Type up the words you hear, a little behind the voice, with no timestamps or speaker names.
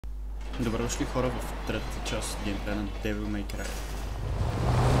Добре дошли хора в третата част от геймплея на Devil May Cry.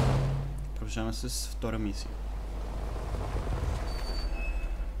 Продължаваме с втора мисия.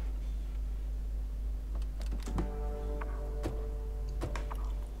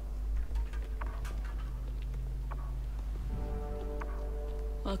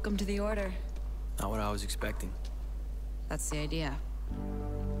 Welcome to the Order. Not what I was expecting. That's the idea.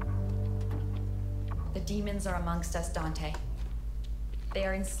 The demons are amongst us, Dante. They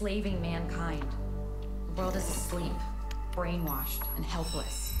are enslaving mankind. The world is asleep, brainwashed, and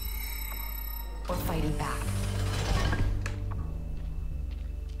helpless. We're fighting back.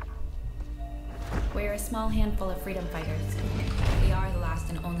 We're a small handful of freedom fighters. We are the last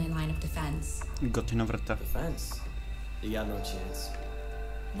and only line of defense. Готина врата. Defense? You got no chance.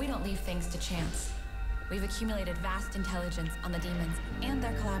 We don't leave things to chance. We've accumulated vast intelligence on the demons and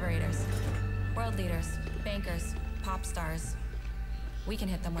their collaborators. World leaders, bankers, pop stars. We can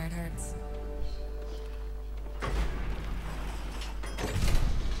hit them where it hurts.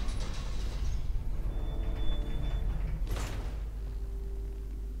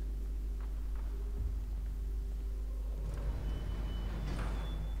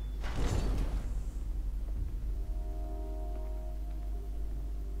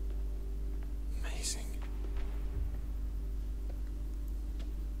 Amazing.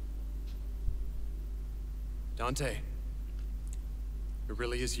 Dante, it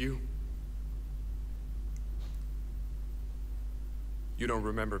really is you. You don't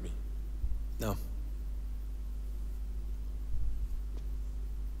remember me. No.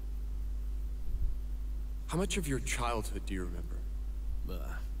 How much of your childhood do you remember?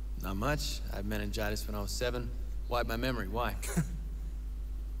 Not much. I had meningitis when I was 7. Wiped my memory. Why?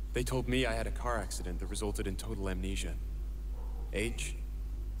 They told me I had a car accident that resulted in total amnesia. Age?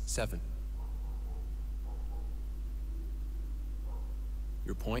 7.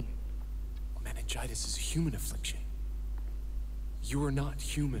 Your point? Meningitis is a human affliction. You are not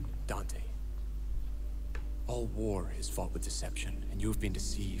human, Dante. All war is fought with deception, and you have been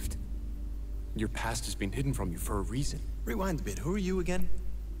deceived. Your past has been hidden from you for a reason. Rewind a bit. Who are you again?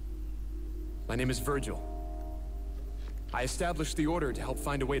 My name is Virgil. I established the Order to help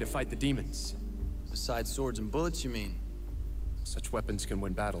find a way to fight the demons. Besides swords and bullets, you mean? Such weapons can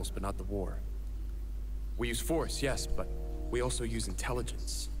win battles, but not the war. We use force, yes, but we also use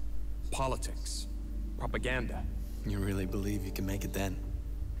intelligence, politics, propaganda. You really believe you can make a dent?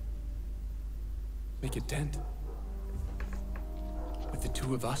 Make a dent? With the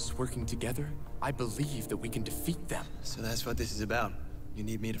two of us working together, I believe that we can defeat them. So that's what this is about. You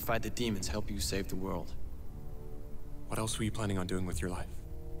need me to fight the demons, help you save the world. What else were you planning on doing with your life?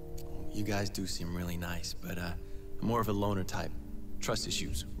 You guys do seem really nice, but I'm more of a loner type. Trust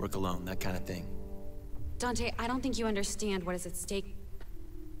issues, work alone, that kind of thing. Dante, I don't think you understand what is at stake.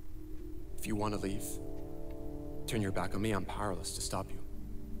 If you want to leave, turn your back on me, I'm powerless to stop you.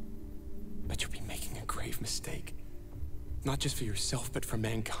 But you'll be making a grave mistake. Not just for yourself, but for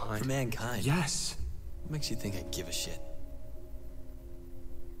mankind. For mankind? Yes! What makes you think I give a shit?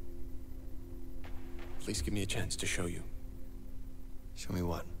 Please give me a chance to show you. Show me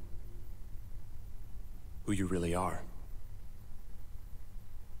what? Who you really are.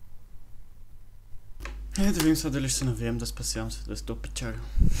 Да видим сега дали ще се навием да спасявам се, да се то печаля.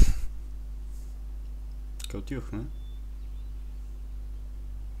 Къде отивахме?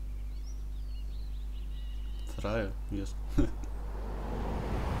 В рая, ясно.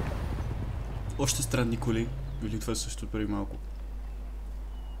 Още странни коли. Или това също преди малко.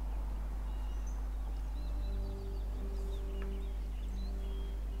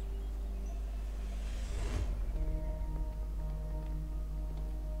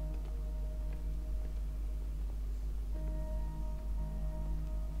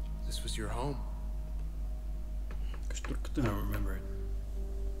 This was your home. Каштурката I ми. don't remember it.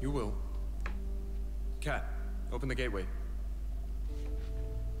 You will. Cat, open the gateway.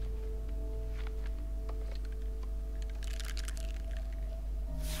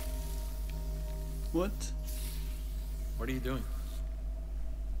 What? What are you doing?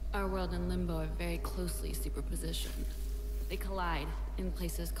 Our world and Limbo are very closely superpositioned. They collide in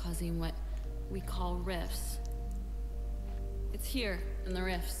places causing what we call rifts. It's here, in the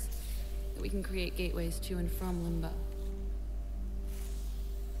rifts, that we can create gateways to and from Limbo.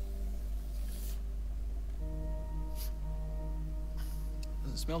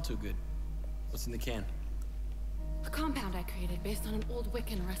 Doesn't smell too good. What's in the can? A compound I created based on an old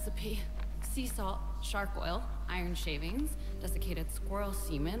Wiccan recipe. Sea salt, shark oil, iron shavings, desiccated squirrel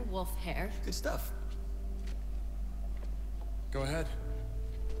semen, wolf hair. Good stuff. Go ahead.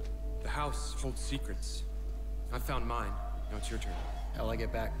 The house holds secrets. I found mine. Now it's your turn. How'll I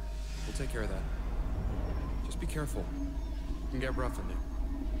get back? We'll take care of that. Just be careful. It can get rough in there.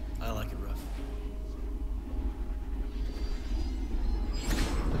 I like it rough.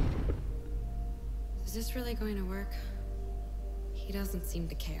 Is this really going to work? He doesn't seem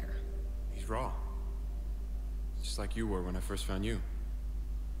to care. He's raw. Just like you were when I first found you.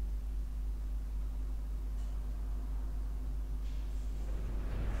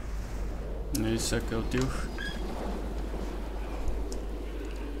 Nee, zakken heel duur.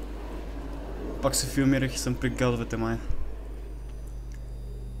 Pak se veel meer съм прикалвате май.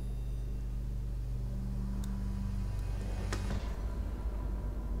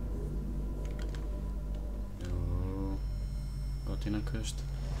 Готина къща.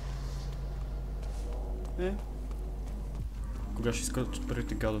 Кога ще изкочат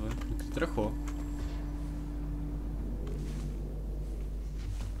първите гадове? Накъде тръхва?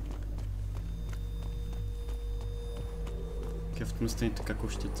 Кефът ме стане така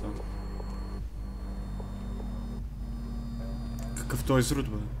кощица. Какъв той изруд,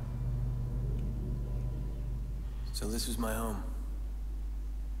 бе? So this was my home.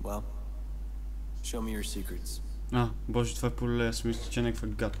 Well, show me your secrets. Боже, това е поле, аз мисля, че е някаква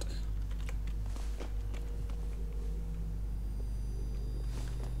гадка.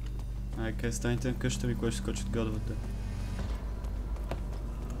 Къде станете на къща ви, кой ще скочат гадовете?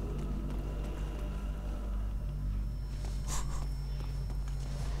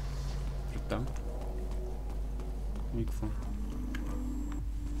 Трета. И какво?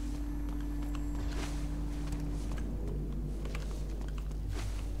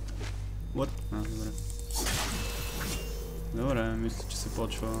 What? Добре. Добре, мисля, че се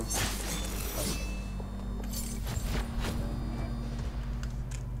почва.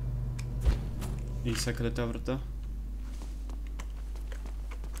 И сега къде е тази врата?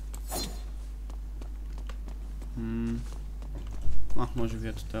 Може би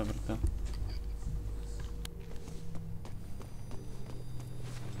ето тази врата.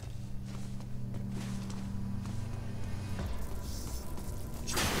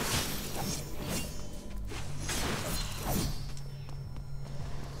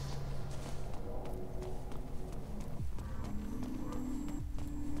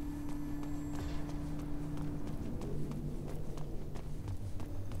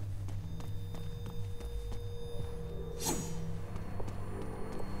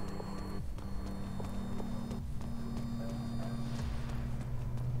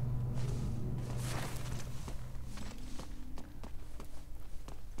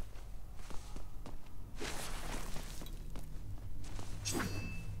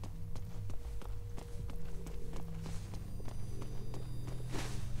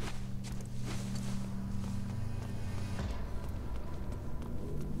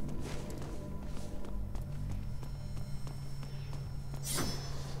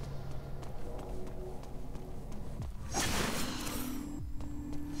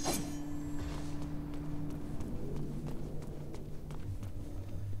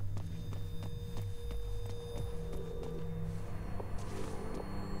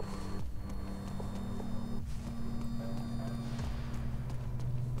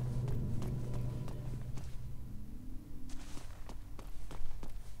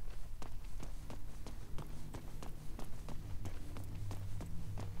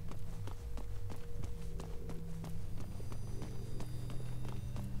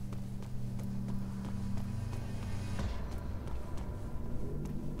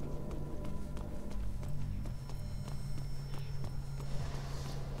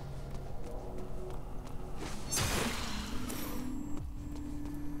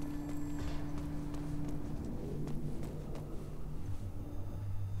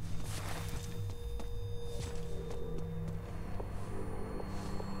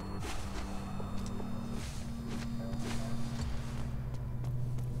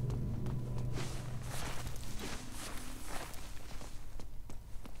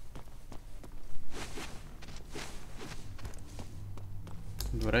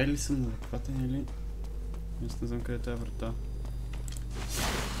 Добре ли съм адекватен или... Аз не знам къде е тази врата.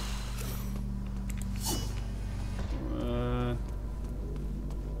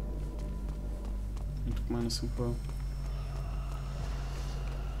 Тук май не съм ходил.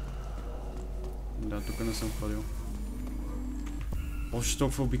 Да, тук не съм ходил. Още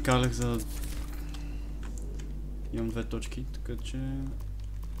толкова обикалях за... Имам две точки, така че...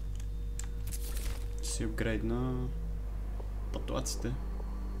 Си апгрейдна... патлаците.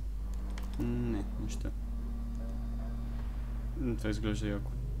 Не, нищо. Това изглежда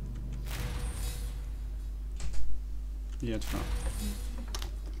яко. И е това.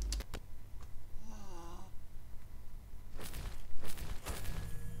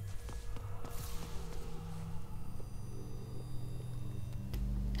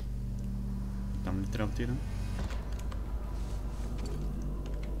 трябва да идем.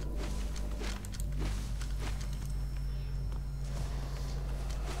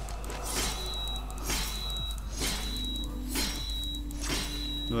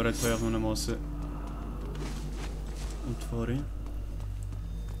 Добре, това явно не може да се отвори.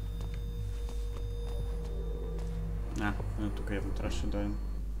 Тук явно трябваше да дойдем.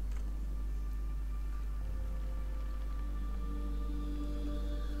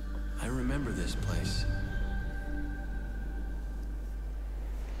 I remember this place.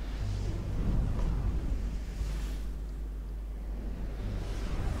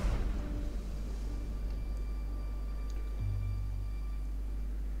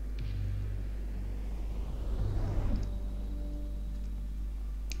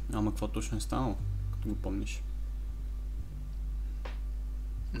 Ама какво точно е станало, като го помниш?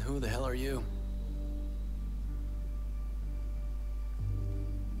 And who the hell are you?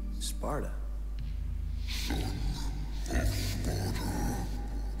 Sparta.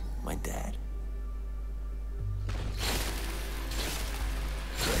 My dad.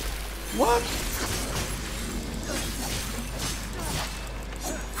 What?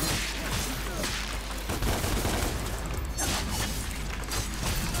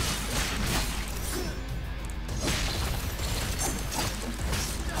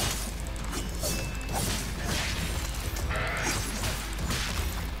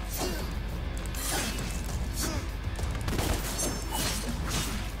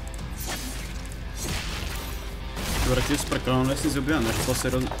 Добре, ти си прекалено лесни за убиване, нещо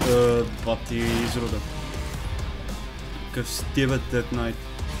по-сериозно. Двати изрода. Какъв стивет Dead Knight.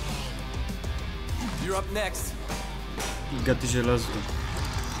 You're up next. Гати желязото.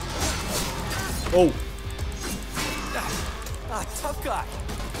 Оу! Tough guy.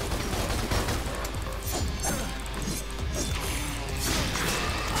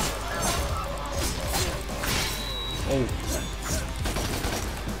 Оу!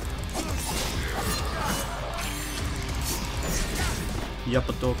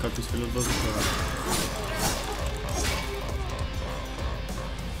 Япа то, как изстрелят въздуха.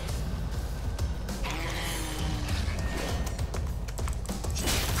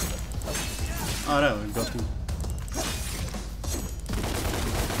 Аре, бе, готин.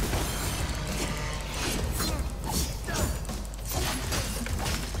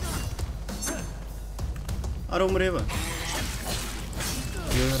 Аре, умри, бе.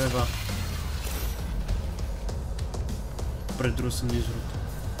 Йой, рева. Предрусан изрод.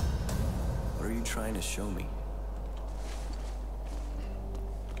 What are you trying to show me?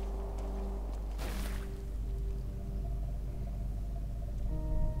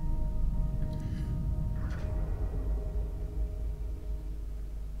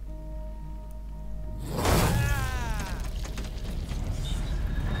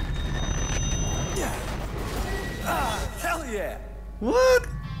 Hell yeah! What?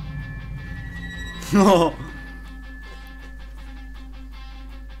 No.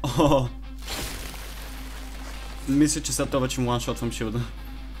 О. Мисля, че сега това вече му ланшотвам шилда.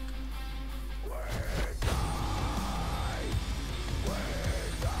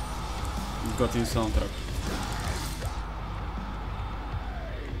 Готин саундтрак.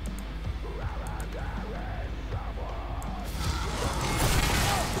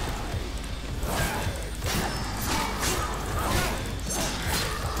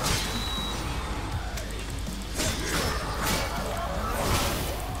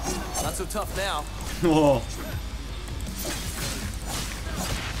 Not so tough now. О.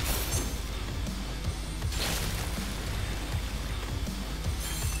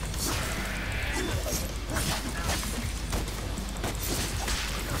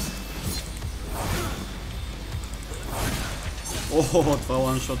 О, това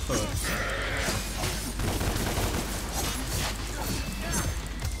ланшот, бе.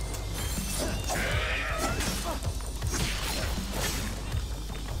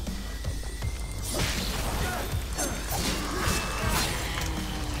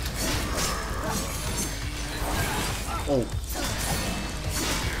 Оу.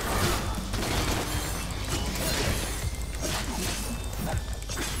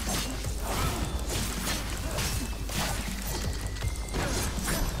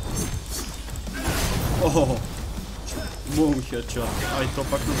 О, бум, хедшот. Ай, то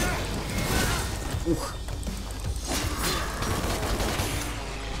пак не. Ух.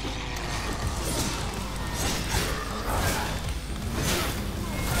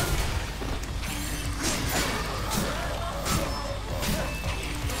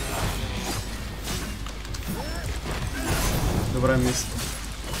 Добре, мисля.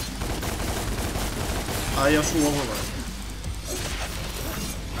 Ай, я шулова, бе.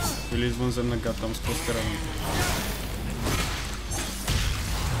 Или извънземна гад там с по-старана.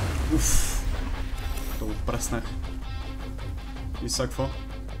 Уф! То го праснах. И сега какво?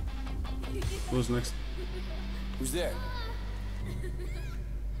 Who's next? Who's there?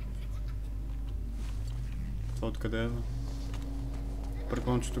 Това откъде е, бе?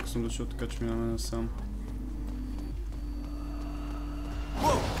 Предполагам, че тук съм дошъл, така че минаваме насам.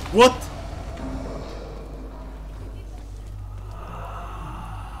 What?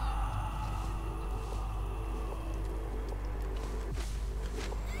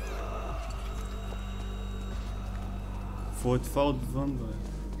 Какво е това отвън, бе?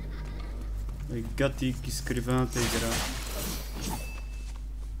 Ей, гати изкривената игра.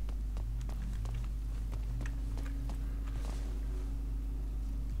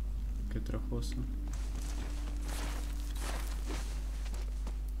 Къде тръхва съм?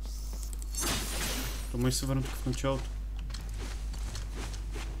 То май се върна тук в началото.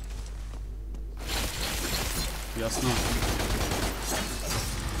 Ясно.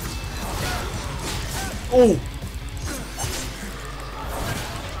 Оу!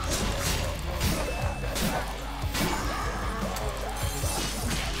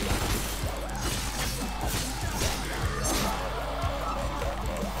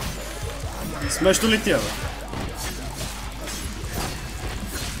 Смешно ли тя, бе?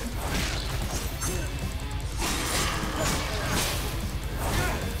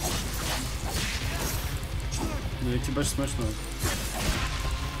 Нали ти беше смешно, бе?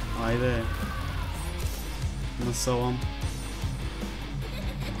 Айде. На салам.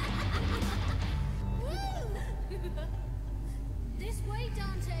 This way,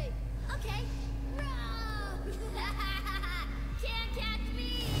 Dante. Okay. Run! Can't catch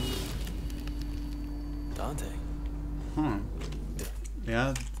me. Dante.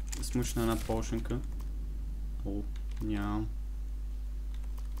 Я смучна една полшенка. О, нямам.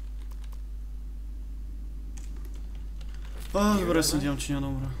 Добре, се надявам, че няма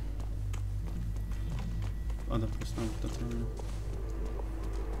да умра. Да, просто да трябва.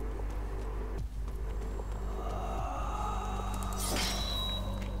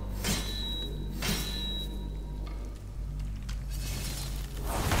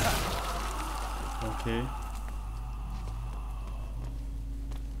 Окей.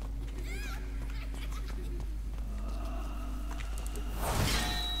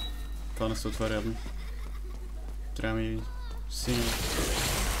 Това не се отваря явно. Трябва ми синя.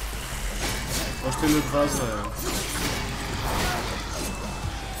 Още ли от вас, бе?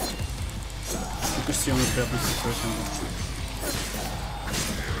 Тук ще имаме приятно ситуация.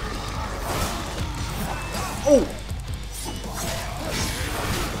 Оу!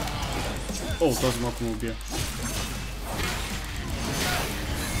 Оу, този малко ме убия.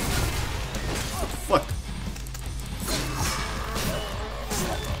 Fuck!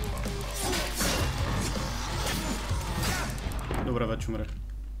 Добре, вече умрех.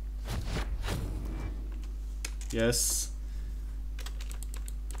 Yes.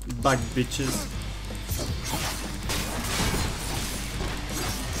 Back, bitches.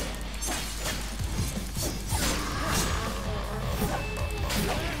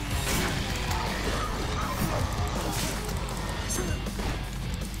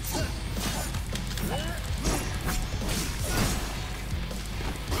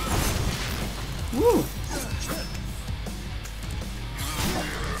 Woo!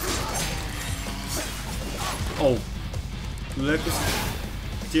 Оу! Леко с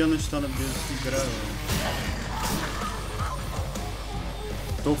тия неща не би да си играе, бе.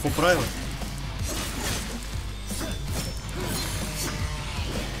 Толкова прави, бе?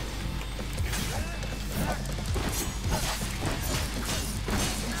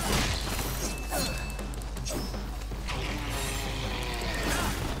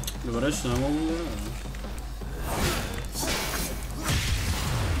 Добре, ще не мога да играе, бе.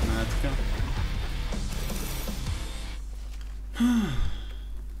 Не е така.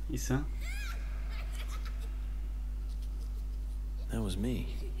 И са? That was me.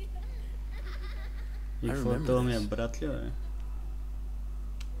 И какво е това ми е брат ли, бе?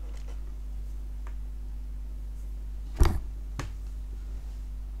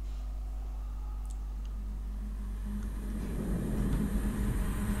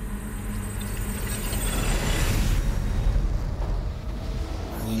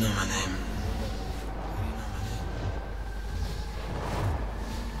 You know my name.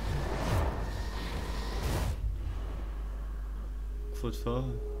 Какво е това,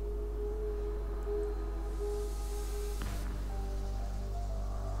 бе?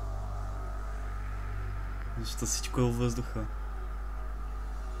 Защо всичко е във въздуха?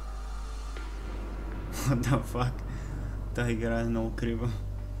 What the fuck? Та игра е много крива.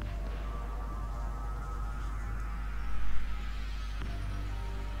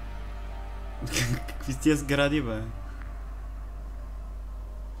 Какви тия сгради, бе?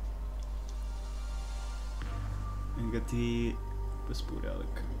 Негати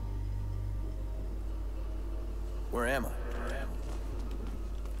безпорядък. Where am I?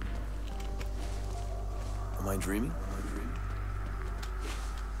 Am I dreaming?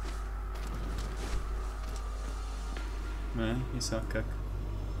 И сега как?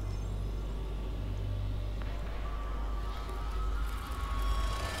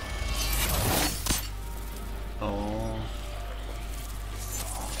 О.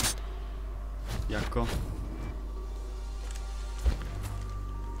 Яко.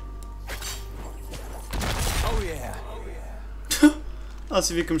 Аз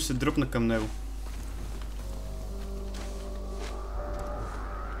си викам, ще се дръпна към него.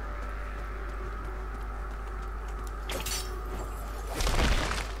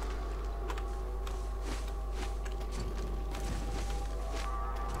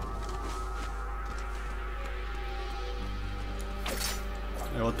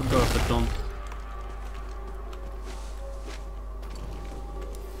 Ела тук е бетон.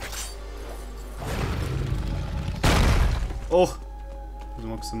 Ох! За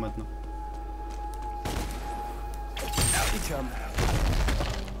малко се метна.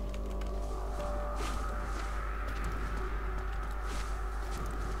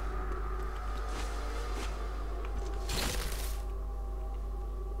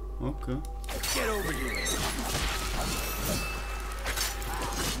 Окей.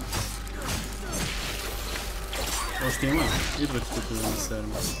 Още има? Идвайте тук да не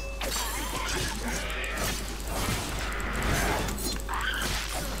серме.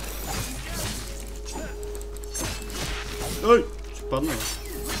 Ой! Ще падна, бе.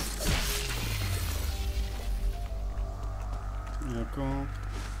 Яко.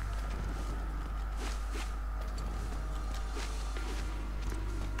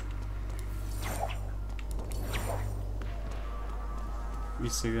 И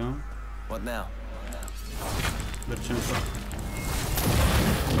сега. What now? Да речем това.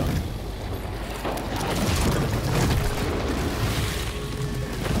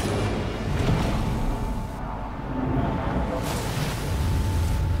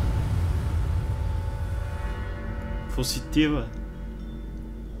 Позитива.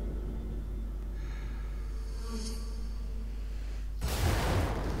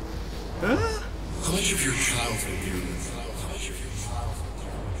 How much of your childhood do you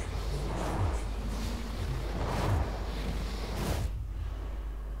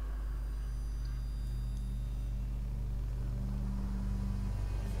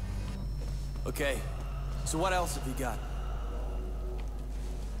Okay, so what else have you got?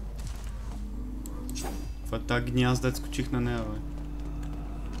 Това е тази гнязда, дет скочих на нея, бе.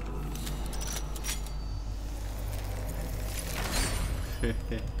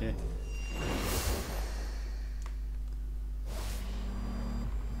 Хе-хе-хе.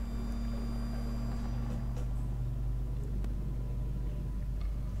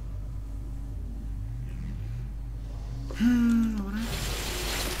 Добре.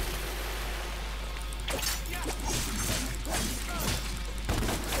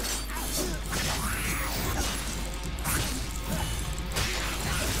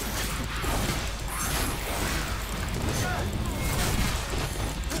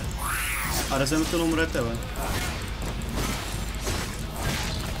 Аре, вземете да умрете, бе.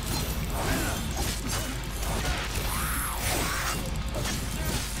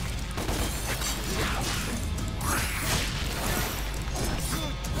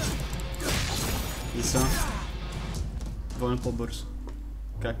 И са. Двойно по-бързо.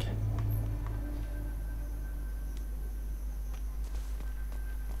 Как е?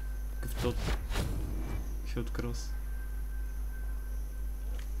 Какъв тот? Хилд крос.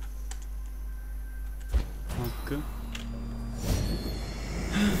 Okay.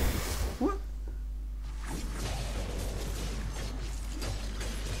 What?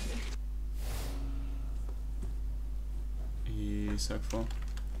 И сега какво?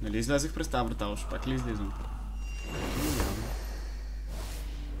 Нали излязах през тази врата, още пак ли излизам?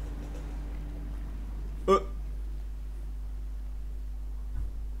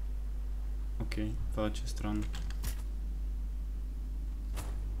 Окей, това вече е странно.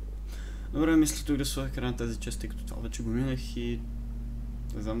 Добре, мисля тук да сложа край на тази част, тъй като това вече го минах и...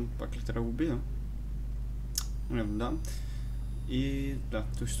 Не знам, пак ли трябва да го убия? Не, да. И да,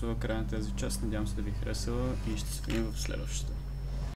 тук ще сложа край на тази част, надявам се да ви харесала и ще се видим в следващата.